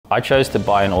I chose to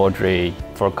buy in Audrey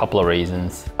for a couple of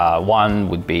reasons. One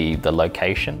would be the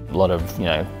location. A lot of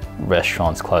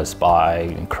restaurants close by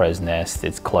in Crow's Nest.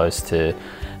 It's close to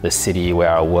the city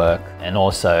where I work, and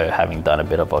also having done a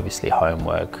bit of obviously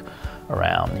homework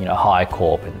around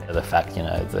Hyecorp and the fact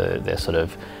they're sort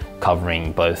of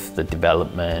covering both the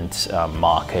development,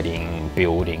 marketing,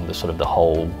 building, the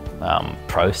whole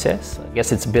process. I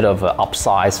guess it's a bit of an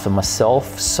upsize for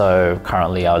myself. So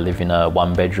currently I live in a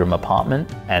 1-bedroom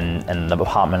apartment, and the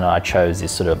apartment I chose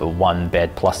is sort of a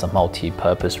 1-bed plus a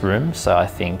multi-purpose room. So I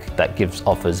think that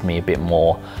offers me a bit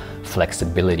more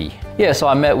flexibility. Yeah, so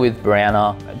I met with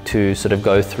Brianna to sort of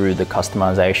go through the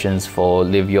customizations for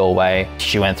Live Your Way.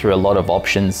 She went through a lot of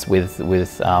options with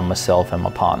myself and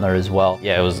my partner as well.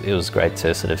 Yeah, it was great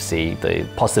to sort of see the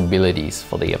possibilities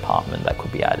for the apartment that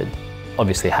could be added.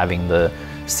 Obviously having the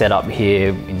setup here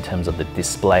in terms of the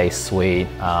display suite,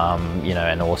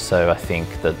 and also I think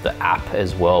that the app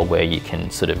as well, where you can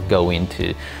sort of go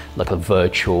into like a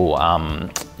virtual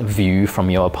view from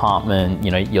your apartment,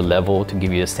 your level, to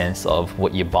give you a sense of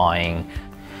what you're buying.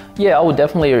 Yeah, I would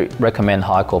definitely recommend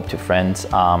Hyecorp to friends.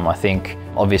 I think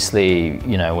obviously,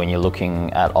 when you're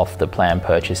looking at off the plan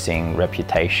purchasing,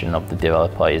 reputation of the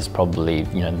developer is probably,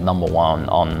 number one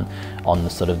on the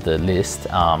sort of the list.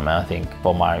 And I think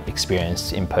from my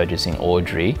experience in purchasing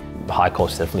Audrey,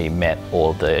 Hyecorp's definitely met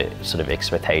all the sort of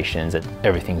expectations, and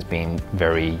everything's been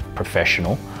very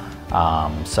professional.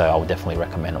 So I would definitely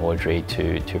recommend Audrey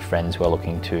to friends who are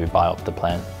looking to buy off the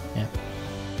plan. Yeah.